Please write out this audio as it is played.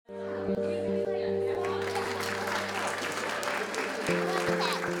We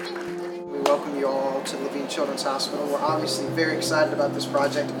welcome you all to Levine Children's Hospital. We're obviously very excited about this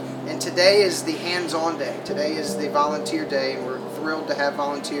project, and today is the hands-on day. Today is the volunteer day, and we're thrilled to have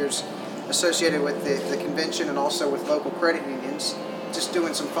volunteers associated with the convention and also with local credit unions, just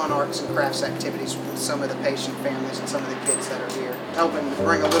doing some fun arts and crafts activities with some of the patient families and some of the kids that are here, helping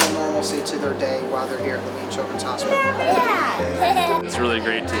bring a little normalcy to their day while they're here at Levine Children's Hospital. It's really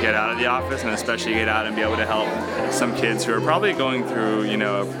great to get out of the office, and especially get out and be able to help some kids who are probably going through,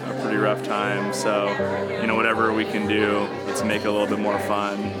 a pretty rough time. So, whatever we can do to make it a little bit more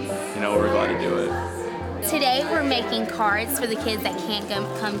fun, we're glad to do it. Today we're making cards for the kids that can't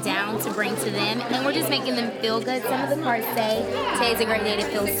come down to bring to them, and we're just making them feel good. Some of the cards say, today's a great day to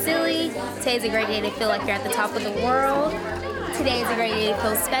feel silly, today's a great day to feel like you're at the top of the world, today is a great day to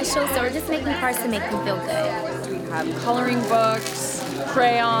feel special, so we're just making cards to make them feel good. We have coloring books,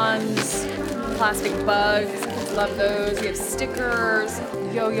 crayons, plastic bugs, kids love those. We have stickers,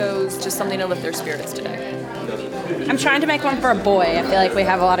 yo-yos, just something to lift their spirits today. I'm trying to make one for a boy. I feel like we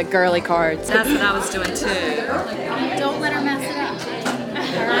have a lot of girly cards. That's what I was doing too. Don't let her mess it up.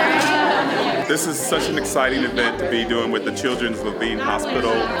 This is such an exciting event to be doing with the Children's Levine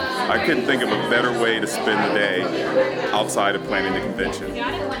Hospital. I couldn't think of a better way to spend the day outside of planning the convention.